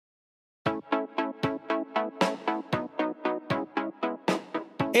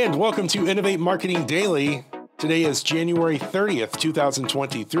And welcome to Innovate Marketing Daily. Today is January 30th,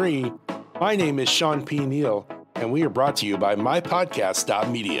 2023. My name is Sean P. Neal, and we are brought to you by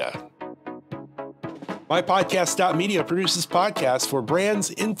MyPodcast.media. MyPodcast.media produces podcasts for brands,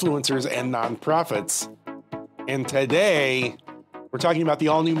 influencers, and nonprofits. And today, we're talking about the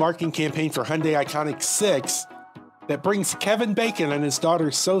all-new marketing campaign for Hyundai IONIQ 6 that brings Kevin Bacon and his daughter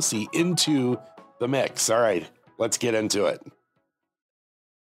Sosi into the mix. All right, let's get into it.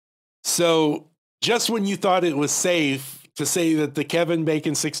 So just when you thought it was safe to say that the Kevin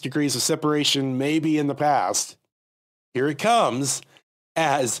Bacon 6 degrees of separation may be in the past, here it comes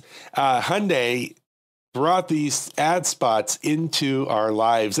as Hyundai brought these ad spots into our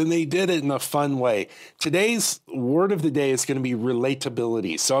lives, and they did it in a fun way. Today's word of the day is going to be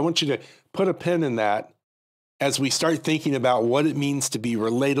relatability. So I want you to put a pin in that as we start thinking about what it means to be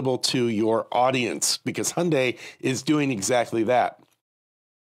relatable to your audience, because Hyundai is doing exactly that.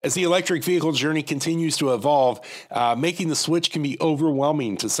 As the electric vehicle journey continues to evolve, making the switch can be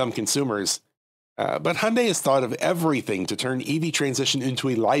overwhelming to some consumers. But Hyundai has thought of everything to turn EV transition into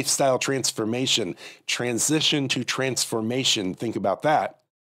a lifestyle transformation. Transition to transformation. Think about that.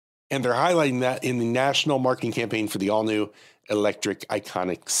 And they're highlighting that in the national marketing campaign for the all-new electric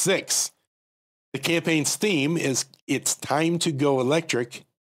IONIQ 6. The campaign's theme is "It's Time to Go Electric."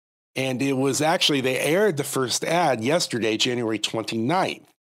 And it was actually, they aired the first ad yesterday, January 29th.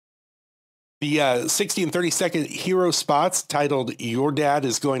 The 60 and 30-second hero spots titled "Your Dad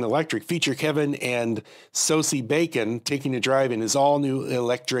is Going Electric" feature Kevin and Sosi Bacon taking a drive in his all-new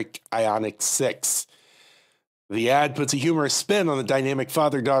electric IONIQ 6. The ad puts a humorous spin on the dynamic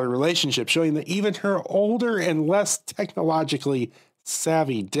father-daughter relationship, showing that even her older and less technologically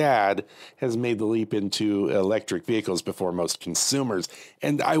savvy dad has made the leap into electric vehicles before most consumers.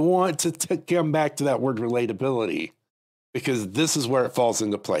 And I want to come back to that word relatability, because this is where it falls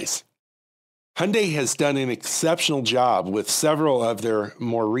into place. Hyundai has done an exceptional job with several of their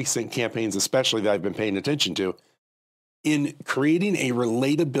more recent campaigns, especially that I've been paying attention to, in creating a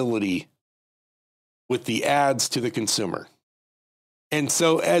relatability with the ads to the consumer. And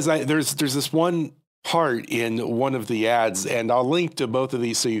so there's this one part in one of the ads, and I'll link to both of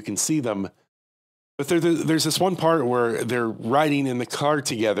these so you can see them. But there's this one part where they're riding in the car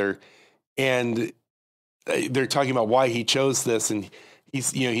together, and they're talking about why he chose this, and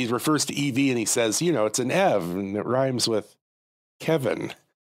he refers to EV and he says, it's an EV and it rhymes with Kevin.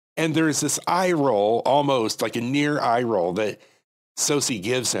 And there's this eye roll, almost like a near eye roll, that Sosi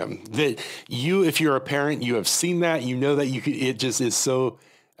gives him, that if you're a parent, you have seen that, that it just is so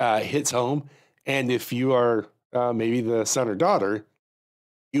hits home. And if you are maybe the son or daughter,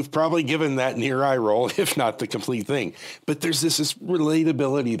 you've probably given that near eye roll, if not the complete thing. But there's this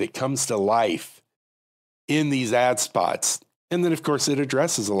relatability that comes to life in these ad spots. And then, of course, it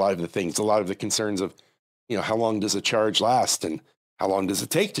addresses a lot of the things, a lot of the concerns of, how long does a charge last and how long does it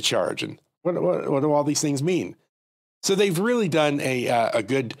take to charge, and what do all these things mean? So they've really done a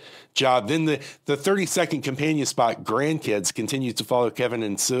good job. Then the 30-second companion spot, Grandkids, continues to follow Kevin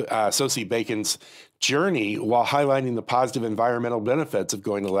and Sosi Bacon's journey while highlighting the positive environmental benefits of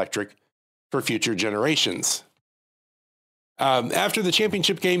going electric for future generations. After the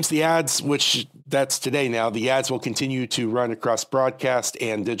championship games, the ads, which that's today now, the ads will continue to run across broadcast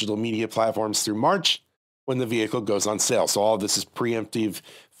and digital media platforms through March when the vehicle goes on sale. So all of this is preemptive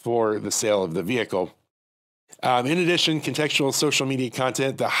for the sale of the vehicle. In addition, contextual social media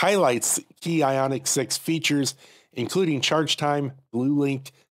content that highlights key IONIQ 6 features, including charge time, Blue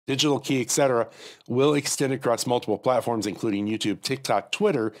Link, digital key, etc., will extend across multiple platforms, including YouTube, TikTok,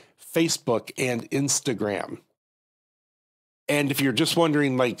 Twitter, Facebook, and Instagram. And if you're just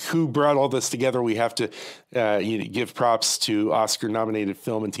wondering, who brought all this together, we have to give props to Oscar-nominated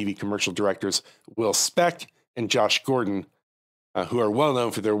film and TV commercial directors Will Speck and Josh Gordon, who are well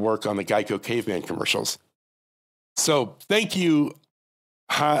known for their work on the Geico Caveman commercials. So thank you,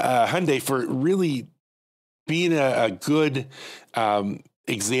 Hyundai, for really being a good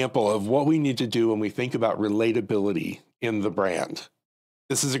example of what we need to do when we think about relatability in the brand.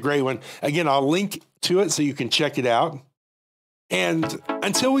 This is a great one. Again, I'll link to it so you can check it out. And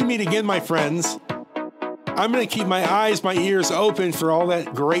until we meet again, my friends, I'm going to keep my eyes, my ears open for all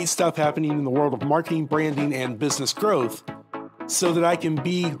that great stuff happening in the world of marketing, branding, and business growth, so that I can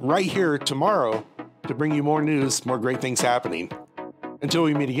be right here tomorrow to bring you more news, more great things happening. Until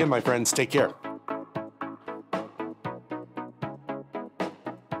we meet again, my friends, take care.